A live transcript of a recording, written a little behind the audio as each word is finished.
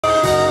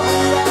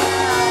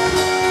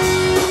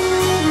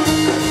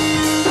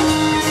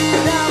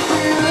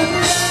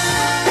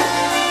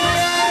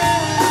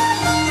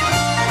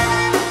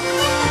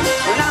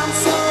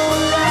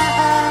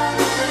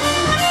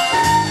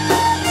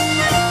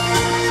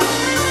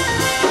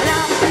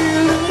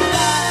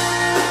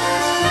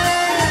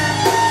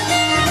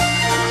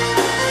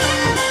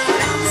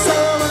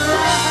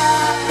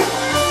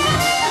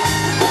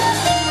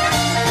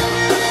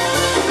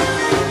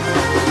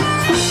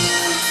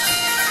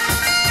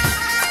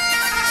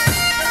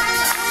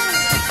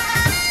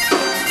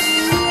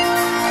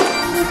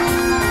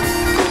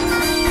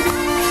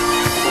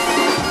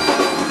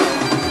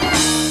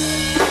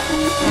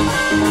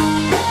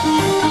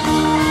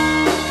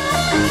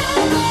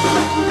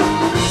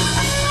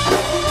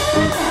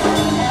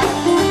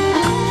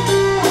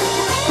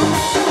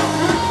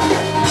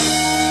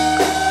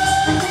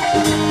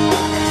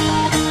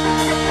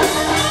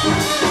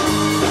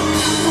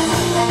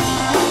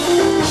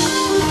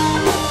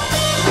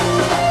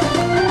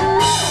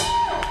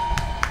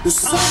There's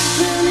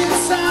something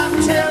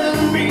inside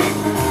telling me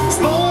there's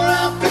more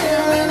out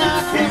there than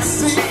I can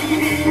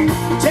see.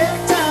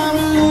 Take time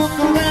to look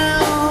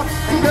around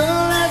and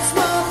don't let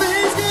small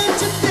things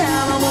get you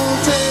down. I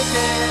won't take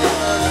it.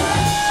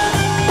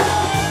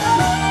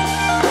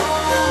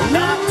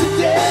 Not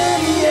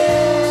today,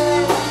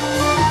 yeah.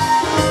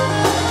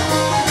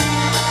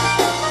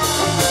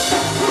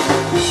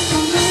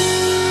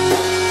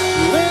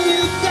 When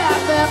you got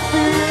that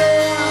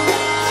feeling,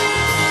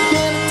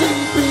 get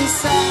deep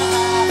inside.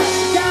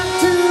 Got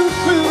to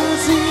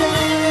cruise the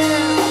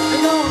end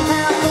and don't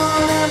have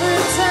fun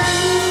every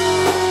time.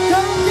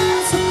 Don't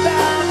get so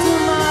bad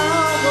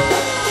tomorrow.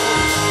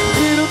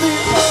 It'll be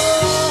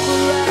alright.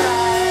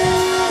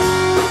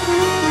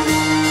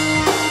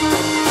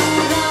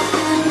 And I'm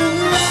feeling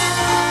right.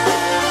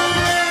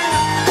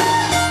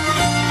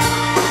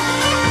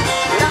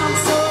 And I'm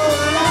so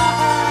alive.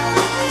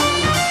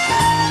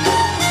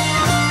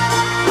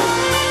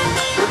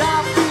 And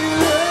I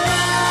feel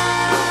alive.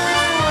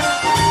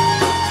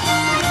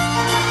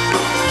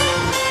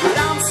 And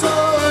I'm so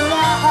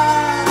alive.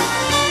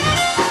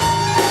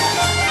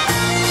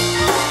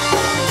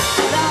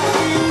 And I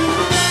feel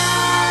alive.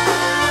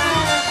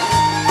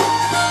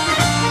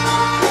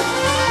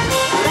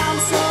 And I'm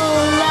so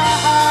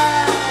alive.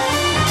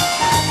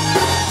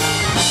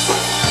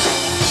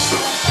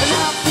 And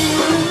I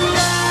feel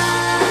alive.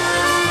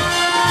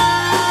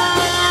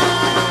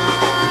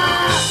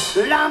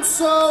 And I'm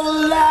so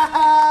alive.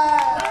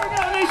 There we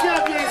go. Nice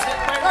job, Jason.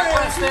 Right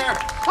request there.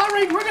 All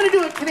right, we're going to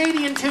do a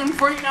Canadian tune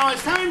for you now.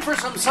 It's time for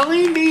some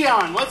Celine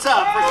Dion. What's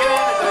up for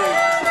Canada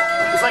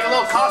Day? It's like a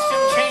little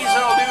costume change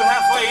that I'll do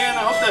halfway in.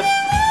 I hope that...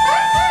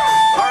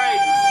 All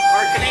right,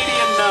 our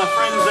Canadian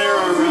friends there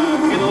are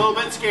getting a little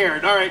bit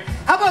scared. All right,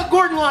 how about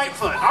Gordon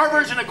Lightfoot? Our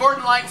version of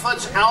Gordon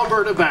Lightfoot's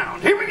Alberta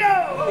Bound. Here we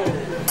go.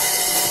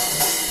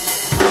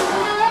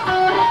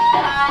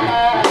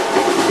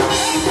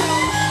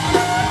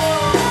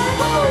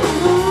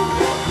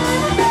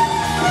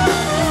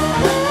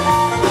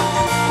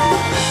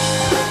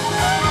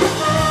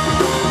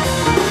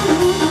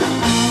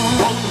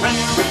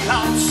 Prairie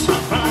house,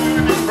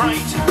 burning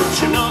bright.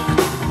 Chinook,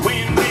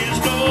 wind is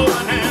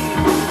blowing in.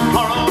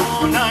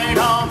 Tomorrow night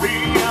I'll be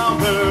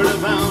Alberta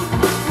bound.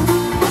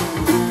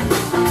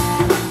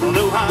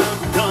 Although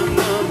I've done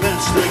the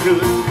best I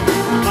could,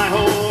 my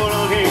whole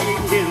on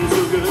aching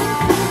so good.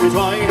 That's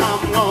why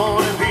I'm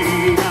gonna be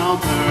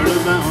Alberta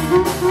bound.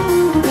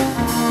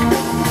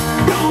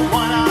 No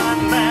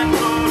one-eyed man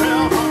could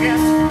ever forget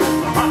the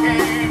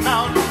Rocky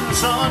Mountain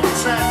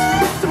sunset.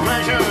 It's a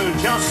pleasure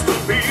just to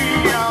be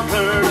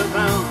Alberta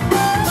bound.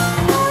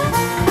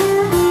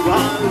 I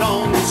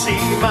long to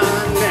see my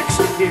next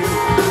of kin,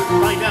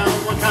 find out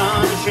what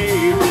kind of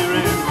shape they're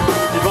in.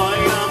 That's why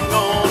I'm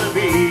gonna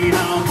be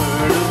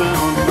Alberta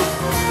bound.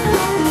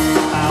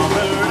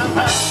 Alberta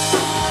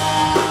bound,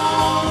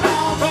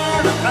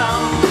 Alberta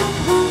bound.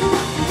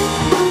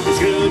 It's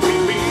good to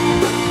be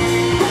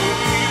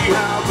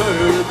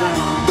Alberta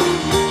bound.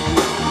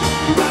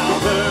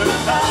 Alberta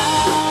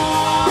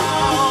bound,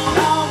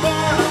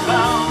 Alberta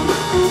bound.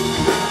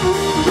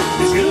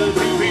 It's good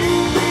to be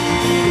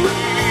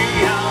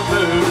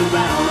Alberta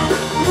bound.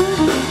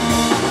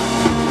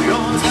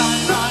 Your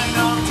skyline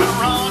of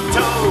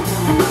Toronto,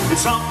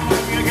 it's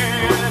something you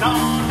get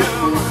on to,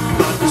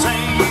 but to say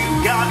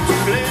you've got to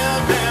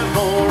live there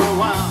for a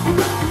while.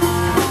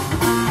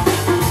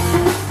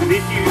 And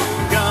if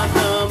you've got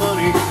the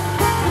money,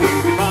 you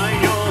can find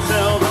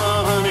yourself a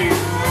honey,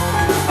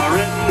 a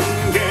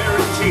written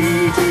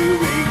guarantee to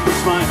make you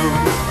smile.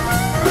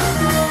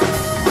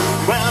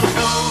 Well, the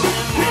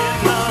golden in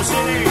the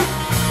city,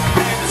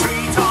 and the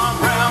streets are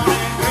brown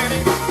and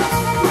gritty,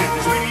 and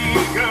there's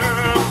pretty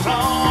girls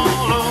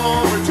all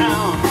over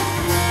town.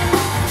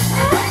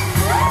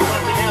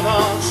 But they never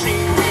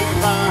seem to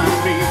find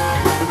me,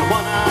 but the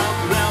one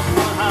I've left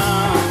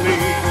behind me.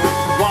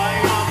 Why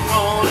I'm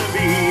gonna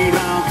be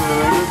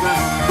Alberta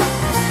bound.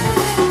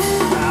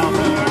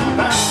 Alberta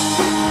bound,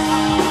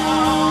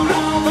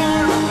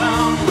 Alberta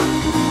bound.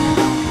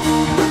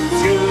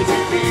 It's good to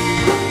be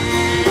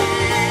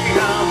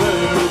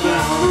Alberta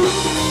bound.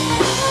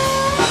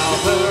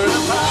 Alberta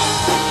bound,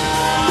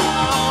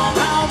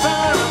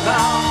 Alberta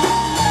bound.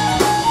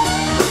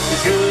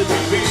 It's good to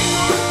be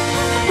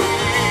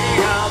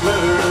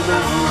Alberta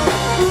bound.